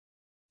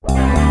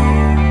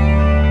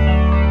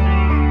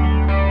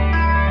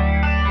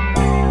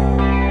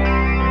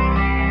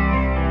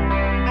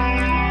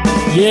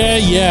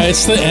Yeah,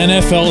 it's the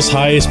NFL's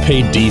highest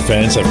paid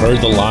defense. I've heard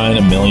the line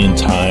a million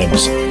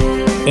times.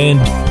 And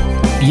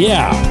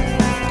yeah,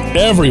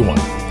 everyone,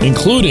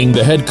 including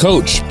the head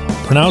coach,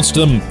 pronounced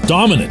them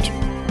dominant.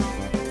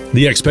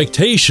 The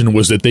expectation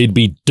was that they'd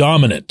be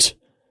dominant,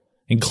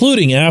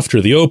 including after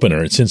the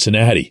opener at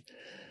Cincinnati.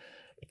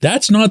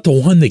 That's not the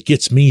one that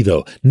gets me,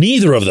 though.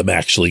 Neither of them,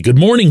 actually. Good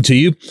morning to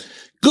you.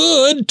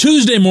 Good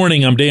Tuesday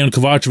morning. I'm Dejan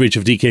Kovacevic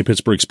of DK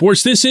Pittsburgh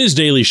Sports. This is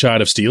Daily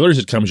Shot of Steelers.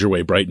 It comes your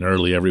way bright and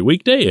early every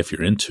weekday if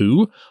you're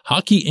into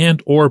hockey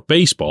and or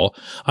baseball.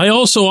 I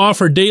also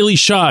offer daily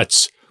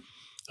shots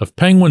of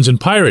Penguins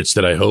and Pirates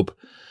that I hope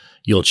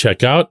you'll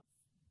check out.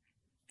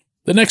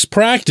 The next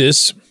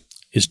practice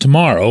is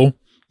tomorrow.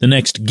 The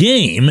next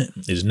game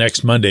is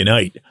next Monday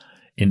night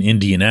in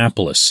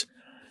Indianapolis.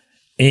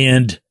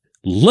 And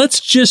let's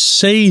just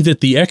say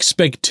that the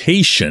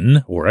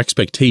expectation or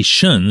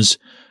expectations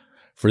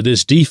for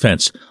this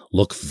defense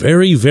look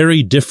very,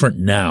 very different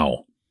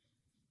now,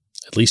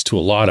 at least to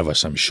a lot of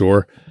us, I'm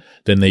sure,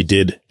 than they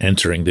did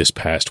entering this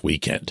past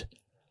weekend.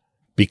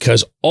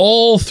 Because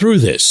all through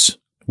this,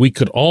 we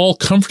could all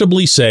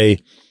comfortably say,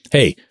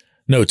 hey,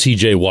 no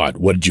TJ Watt,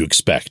 what did you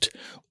expect?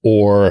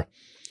 Or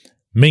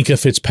Minkah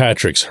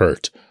Fitzpatrick's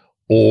hurt.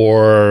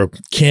 Or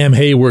Cam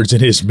Hayward's in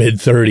his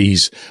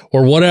mid-30s.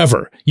 Or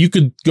whatever. You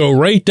could go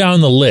right down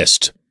the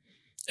list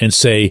and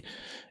say,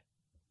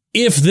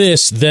 if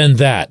this, then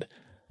that.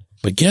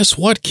 But guess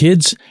what,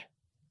 kids?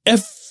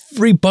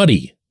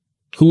 Everybody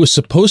who was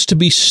supposed to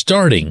be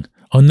starting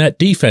on that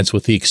defense,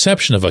 with the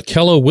exception of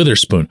Ahkello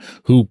Witherspoon,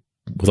 who,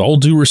 with all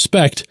due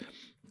respect,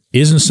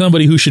 isn't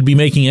somebody who should be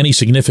making any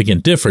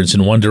significant difference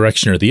in one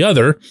direction or the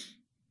other,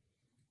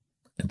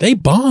 they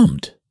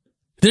bombed.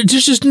 There's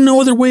just no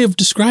other way of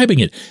describing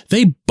it.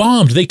 They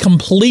bombed. They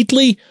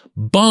completely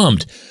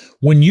bombed.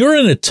 When you're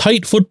in a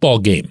tight football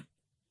game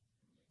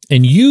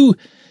and you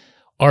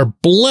are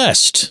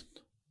blessed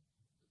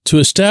to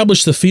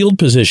establish the field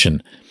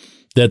position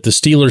that the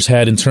Steelers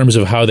had in terms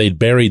of how they'd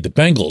buried the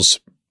Bengals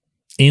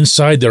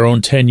inside their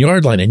own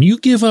 10-yard line, and you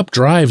give up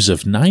drives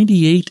of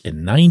 98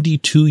 and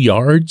 92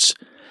 yards,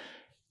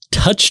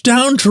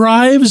 touchdown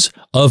drives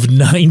of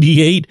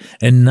 98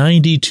 and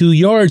 92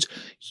 yards,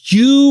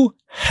 you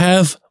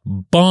have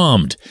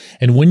bombed.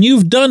 And when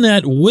you've done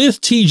that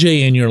with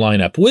TJ in your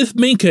lineup, with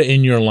Minkah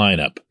in your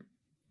lineup,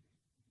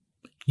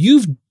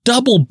 you've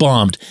double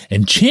bombed,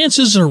 and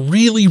chances are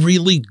really,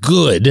 really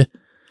good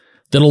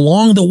that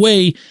along the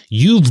way,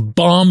 you've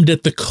bombed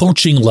at the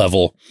coaching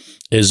level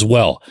as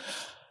well.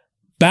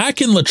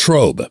 Back in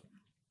Latrobe,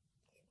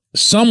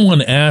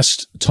 someone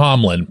asked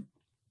Tomlin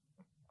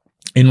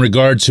in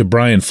regard to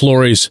Brian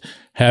Flores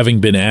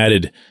having been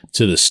added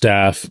to the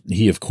staff,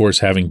 he, of course,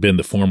 having been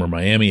the former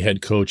Miami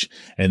head coach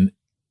and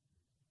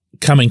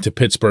coming to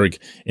Pittsburgh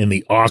in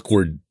the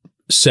awkward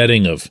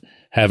setting of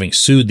having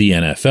sued the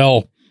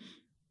NFL,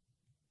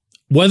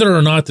 whether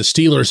or not the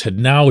Steelers had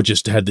now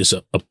just had this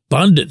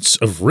abundance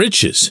of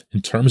riches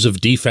in terms of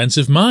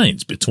defensive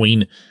minds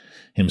between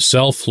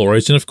himself,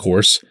 Flores, and, of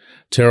course,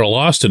 Teryl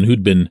Austin,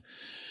 who'd been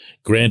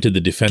granted the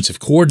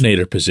defensive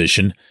coordinator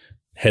position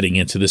heading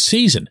into the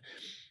season.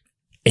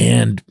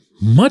 And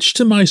much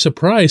to my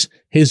surprise,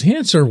 his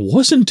answer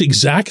wasn't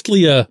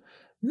exactly a,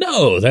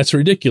 no, that's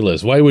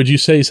ridiculous. Why would you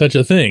say such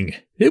a thing?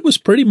 It was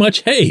pretty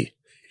much, hey,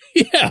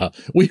 yeah,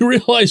 we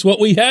realize what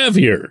we have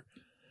here.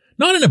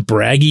 Not in a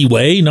braggy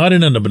way, not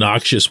in an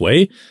obnoxious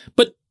way,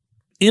 but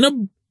in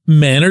a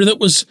manner that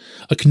was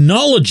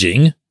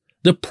acknowledging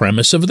the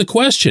premise of the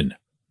question.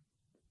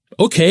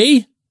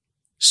 Okay,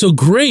 so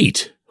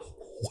great.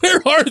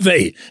 Where are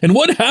they? And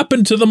what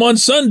happened to them on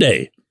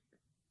Sunday?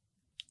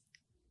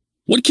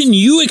 What can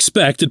you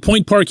expect at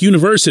Point Park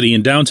University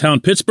in downtown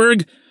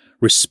Pittsburgh?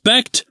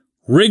 Respect,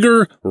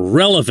 rigor,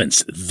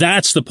 relevance.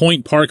 That's the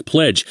Point Park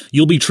Pledge.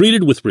 You'll be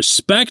treated with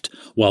respect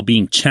while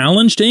being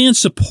challenged and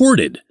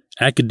supported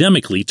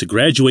academically to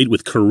graduate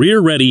with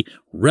career-ready,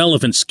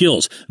 relevant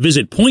skills.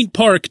 Visit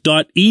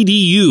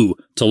pointpark.edu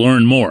to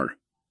learn more.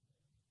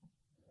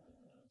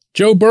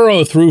 Joe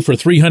Burrow threw for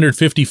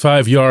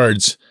 355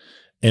 yards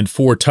and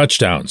 4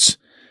 touchdowns.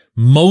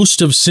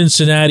 Most of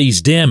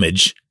Cincinnati's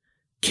damage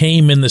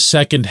came in the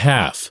second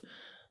half.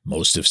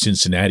 Most of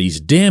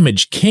Cincinnati's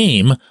damage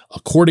came,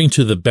 according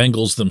to the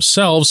Bengals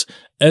themselves,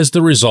 as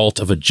the result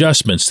of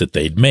adjustments that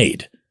they'd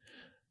made.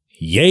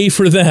 Yay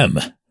for them.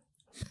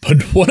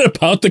 But what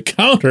about the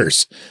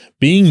counters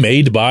being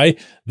made by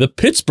the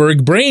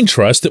Pittsburgh Brain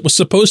Trust that was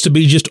supposed to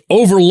be just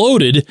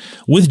overloaded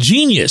with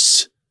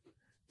genius?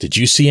 Did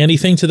you see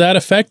anything to that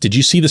effect? Did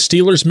you see the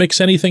Steelers mix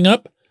anything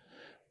up?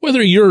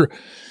 Whether you're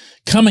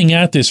coming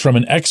at this from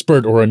an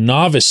expert or a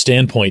novice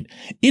standpoint,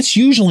 it's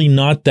usually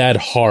not that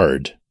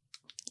hard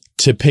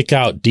to pick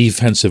out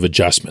defensive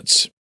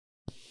adjustments.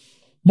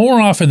 More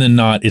often than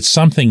not, it's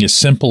something as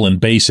simple and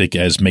basic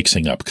as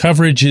mixing up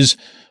coverages,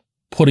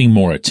 putting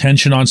more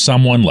attention on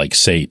someone like,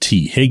 say,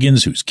 T.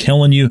 Higgins, who's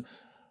killing you,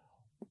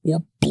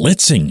 or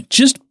blitzing,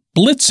 just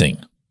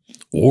blitzing.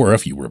 Or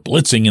if you were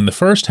blitzing in the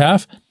first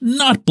half,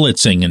 not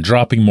blitzing and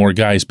dropping more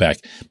guys back.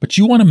 But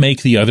you want to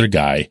make the other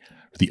guy,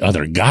 the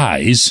other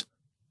guys,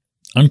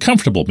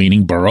 Uncomfortable,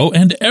 meaning Burrow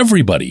and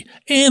everybody,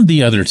 and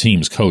the other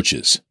team's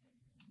coaches.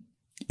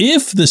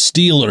 If the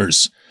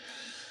Steelers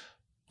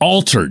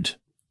altered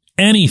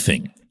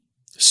anything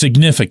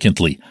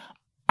significantly,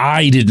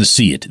 I didn't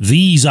see it.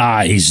 These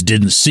eyes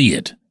didn't see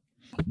it.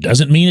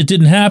 Doesn't mean it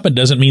didn't happen.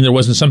 Doesn't mean there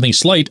wasn't something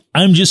slight.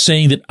 I'm just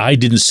saying that I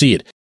didn't see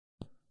it.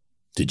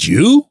 Did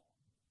you?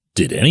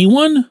 Did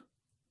anyone?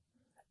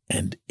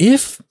 And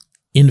if,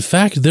 in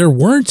fact, there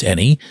weren't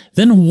any,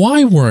 then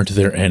why weren't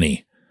there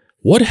any?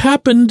 What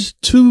happened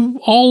to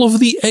all of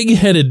the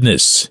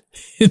egg-headedness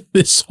in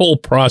this whole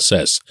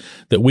process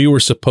that we were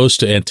supposed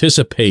to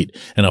anticipate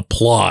and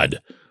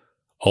applaud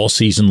all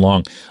season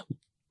long?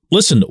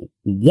 Listen,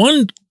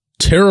 one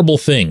terrible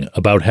thing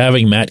about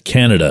having Matt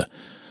Canada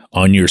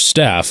on your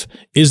staff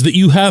is that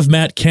you have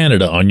Matt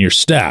Canada on your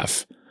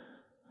staff.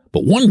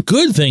 But one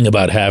good thing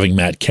about having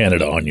Matt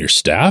Canada on your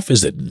staff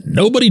is that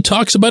nobody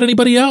talks about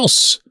anybody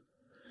else.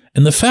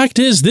 And the fact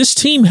is, this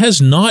team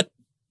has not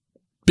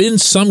been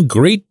some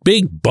great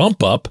big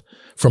bump up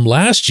from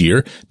last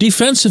year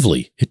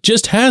defensively. It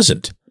just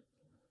hasn't.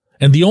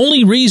 And the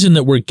only reason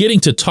that we're getting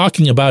to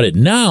talking about it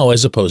now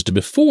as opposed to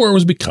before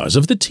was because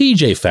of the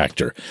TJ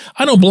factor.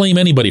 I don't blame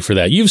anybody for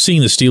that. You've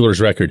seen the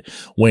Steelers record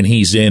when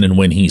he's in and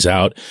when he's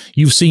out.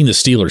 You've seen the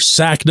Steelers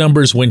sack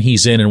numbers when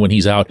he's in and when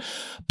he's out.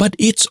 But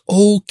it's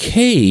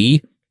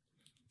okay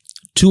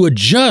to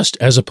adjust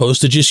as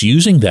opposed to just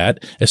using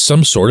that as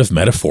some sort of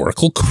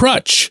metaphorical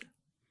crutch.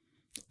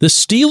 The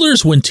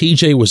Steelers, when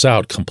TJ was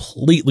out,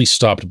 completely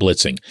stopped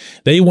blitzing.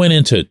 They went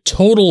into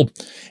total,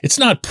 it's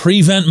not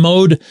prevent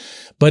mode,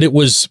 but it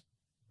was,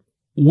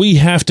 we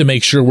have to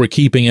make sure we're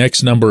keeping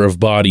X number of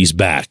bodies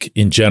back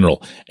in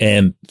general.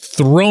 And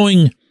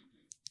throwing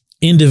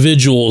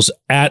individuals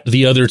at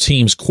the other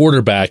team's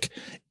quarterback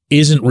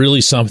isn't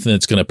really something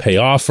that's going to pay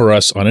off for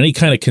us on any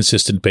kind of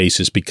consistent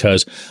basis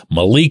because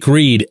Malik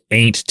Reed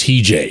ain't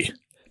TJ,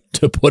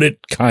 to put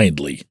it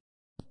kindly.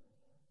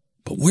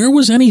 But where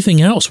was anything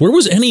else? Where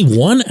was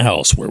anyone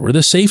else? Where were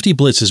the safety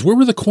blitzes? Where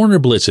were the corner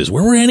blitzes?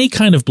 Where were any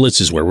kind of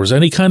blitzes? Where was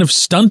any kind of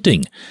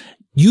stunting?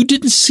 You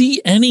didn't see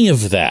any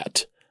of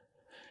that.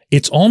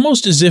 It's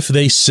almost as if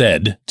they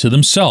said to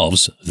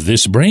themselves,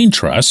 this brain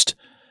trust,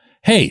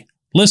 hey,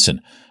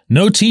 listen,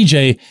 no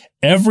TJ,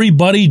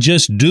 everybody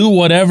just do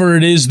whatever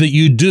it is that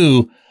you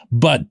do,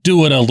 but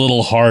do it a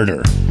little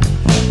harder.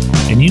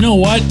 And you know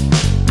what?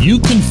 You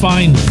can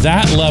find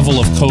that level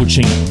of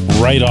coaching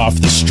right off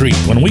the street.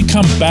 When we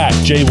come back,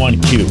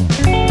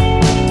 J1Q.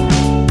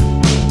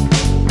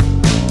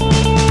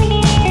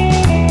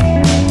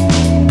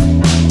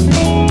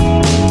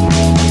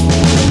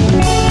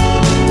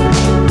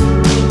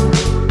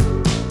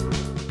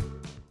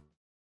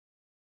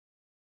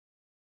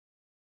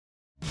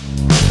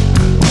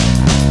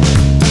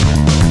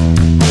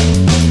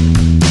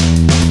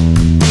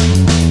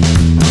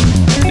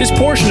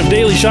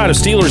 Daily Shot of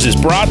Steelers is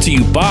brought to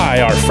you by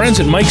our friends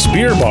at Mike's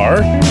Beer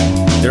Bar.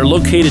 They're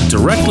located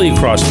directly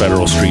across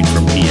Federal Street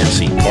from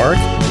PNC Park.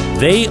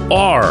 They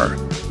are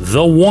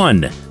the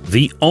one,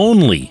 the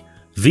only,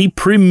 the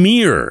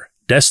premier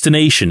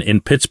destination in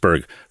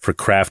Pittsburgh for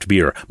craft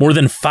beer. More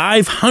than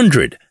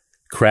 500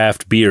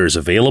 craft beers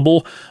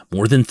available,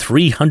 more than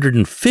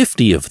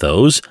 350 of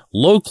those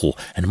local,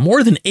 and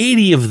more than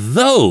 80 of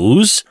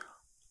those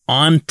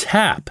on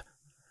tap.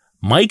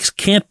 Mike's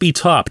can't be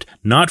topped,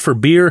 not for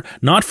beer,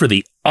 not for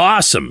the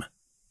awesome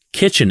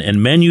kitchen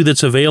and menu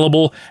that's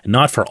available, and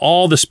not for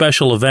all the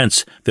special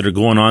events that are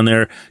going on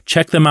there.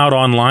 Check them out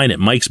online at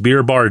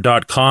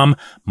mikesbeerbar.com.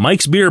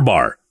 Mike's Beer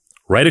Bar,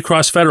 right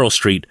across Federal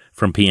Street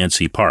from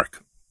PNC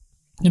Park.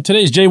 And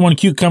today's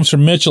J1Q comes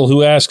from Mitchell,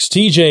 who asks,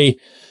 TJ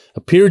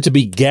appeared to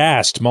be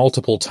gassed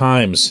multiple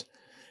times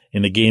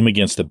in the game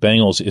against the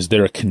Bengals. Is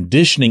there a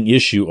conditioning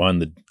issue on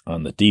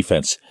the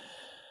defense?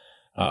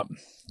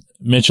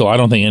 Mitchell, I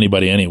don't think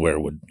anybody anywhere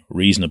would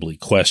reasonably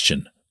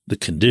question the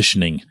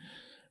conditioning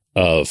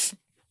of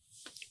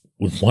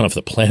one of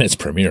the planet's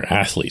premier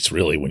athletes,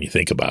 really, when you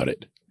think about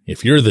it.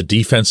 If you're the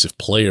defensive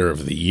player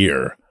of the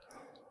year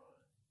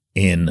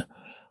in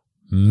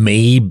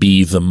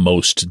maybe the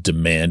most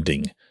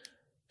demanding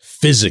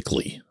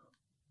physically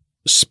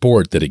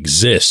sport that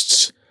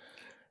exists,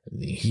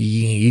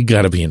 you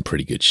got to be in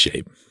pretty good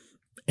shape.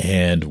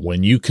 And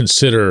when you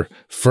consider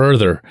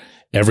further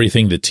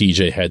everything that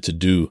TJ had to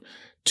do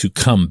to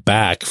come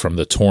back from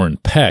the torn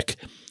pec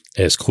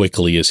as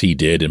quickly as he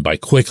did. And by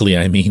quickly,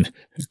 I mean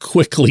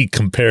quickly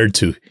compared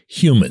to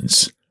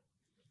humans.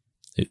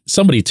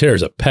 Somebody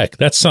tears a pec,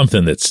 that's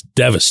something that's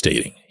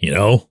devastating,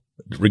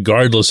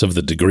 regardless of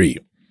the degree.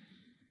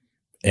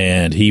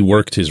 And he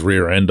worked his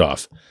rear end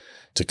off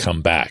to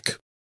come back.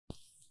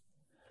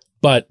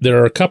 But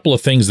there are a couple of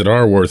things that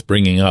are worth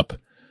bringing up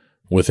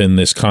within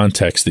this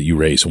context that you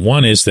raise.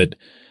 One is that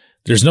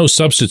there's no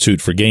substitute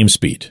for game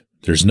speed.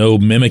 There's no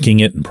mimicking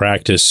it in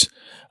practice.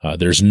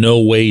 There's no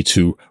way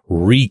to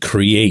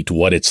recreate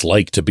what it's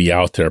like to be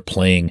out there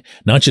playing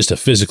not just a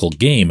physical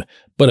game,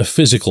 but a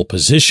physical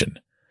position.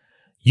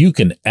 You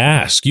can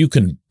ask, you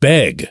can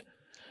beg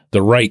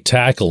the right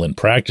tackle in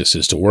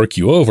practices to work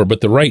you over,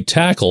 but the right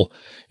tackle,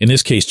 in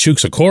this case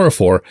Chuks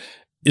Okorafor,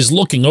 is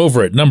looking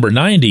over at number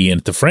 90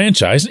 at the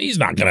franchise, and he's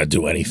not going to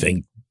do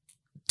anything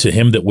to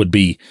him that would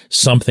be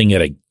something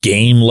at a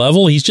game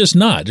level. He's just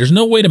not. There's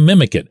no way to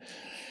mimic it.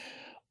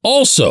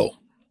 Also,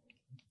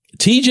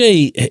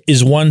 TJ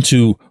is one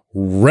to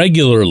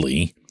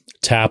regularly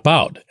tap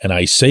out, and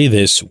I say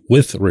this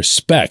with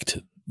respect.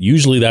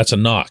 Usually that's a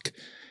knock.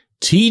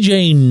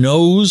 TJ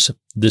knows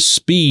the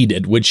speed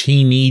at which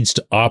he needs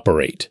to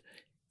operate.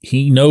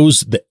 He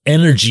knows the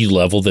energy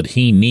level that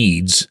he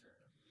needs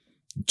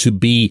to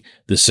be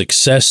the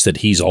success that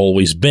he's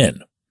always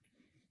been.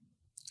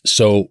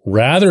 So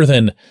rather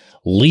than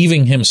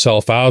leaving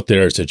himself out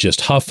there to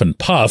just huff and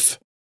puff,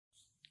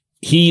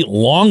 he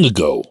long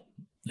ago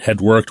had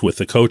worked with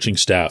the coaching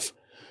staff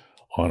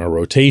on a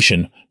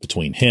rotation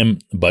between him,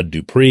 Bud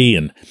Dupree,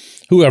 and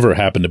whoever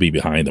happened to be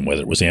behind them,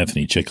 whether it was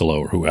Anthony Chickillo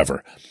or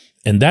whoever.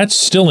 And that's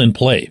still in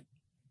play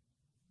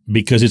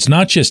because it's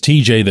not just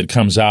TJ that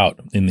comes out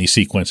in these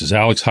sequences.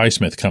 Alex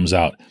Highsmith comes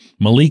out.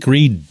 Malik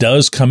Reed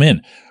does come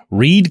in.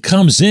 Reed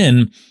comes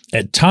in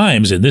at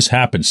times, and this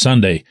happened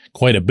Sunday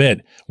quite a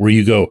bit, where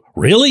you go,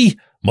 really?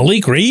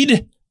 Malik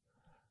Reed?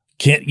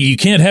 You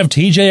can't have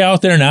TJ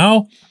out there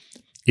now?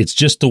 It's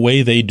just the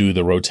way they do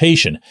the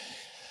rotation.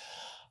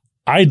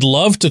 I'd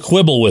love to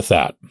quibble with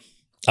that.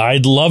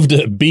 I'd love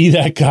to be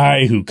that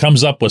guy who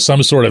comes up with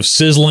some sort of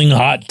sizzling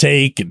hot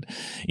take and,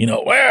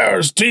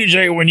 where's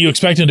TJ when you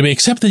expect him to be?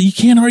 Except that you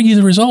can't argue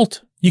the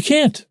result. You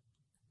can't.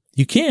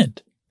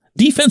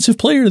 Defensive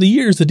player of the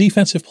year is the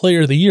defensive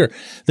player of the year.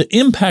 The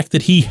impact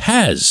that he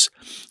has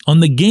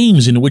on the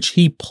games in which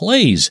he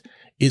plays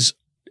is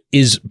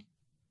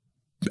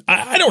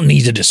I don't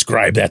need to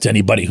describe that to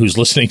anybody who's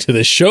listening to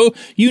this show.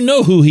 You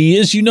know who he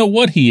is. You know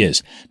what he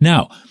is.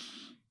 Now,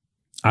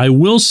 I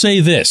will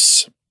say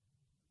this,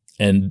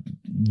 and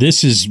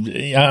this is,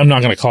 I'm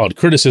not going to call it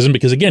criticism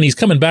because, again, he's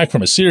coming back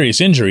from a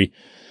serious injury,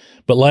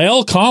 but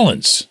La'el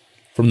Collins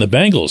from the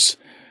Bengals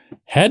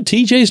had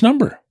TJ's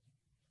number.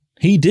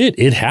 He did.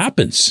 It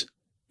happens.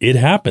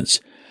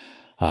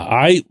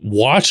 I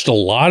watched a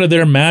lot of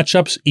their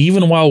matchups,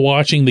 even while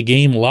watching the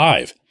game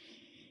live.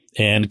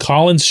 And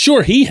Collins,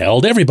 sure, he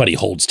held. Everybody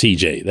holds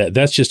TJ.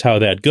 That's just how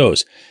that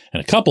goes. And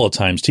a couple of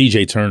times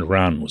TJ turned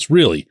around and was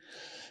really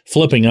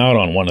flipping out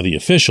on one of the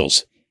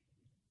officials.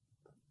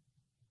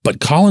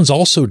 But Collins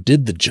also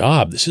did the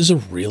job. This is a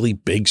really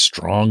big,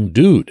 strong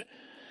dude.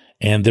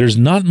 And there's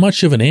not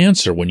much of an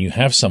answer when you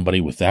have somebody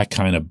with that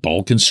kind of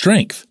bulk and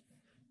strength.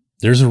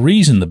 There's a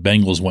reason the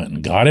Bengals went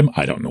and got him.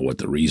 I don't know what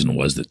the reason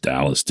was that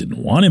Dallas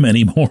didn't want him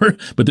anymore,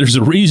 but there's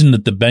a reason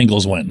that the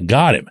Bengals went and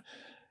got him.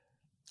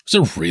 He's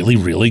a really,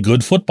 really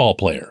good football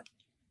player.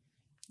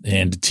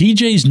 And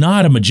TJ's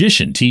not a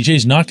magician.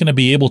 TJ's not going to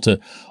be able to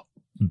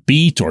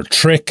beat or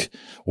trick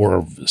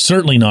or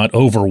certainly not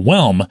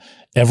overwhelm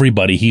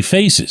everybody he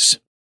faces.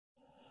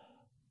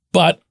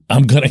 But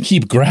I'm going to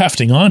keep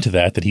grafting onto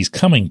that he's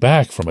coming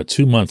back from a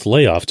 2-month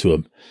layoff to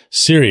a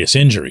serious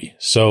injury.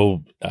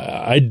 So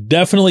I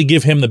definitely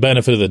give him the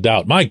benefit of the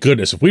doubt. My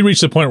goodness, if we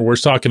reach the point where we're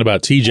talking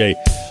about TJ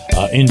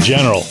in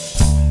general,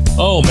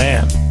 oh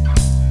man,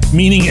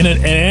 meaning in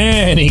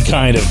any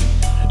kind of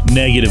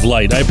negative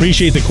light. I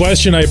appreciate the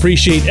question. I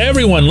appreciate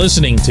everyone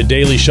listening to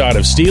Daily Shot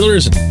of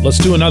Steelers. Let's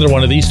do another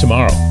one of these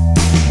tomorrow.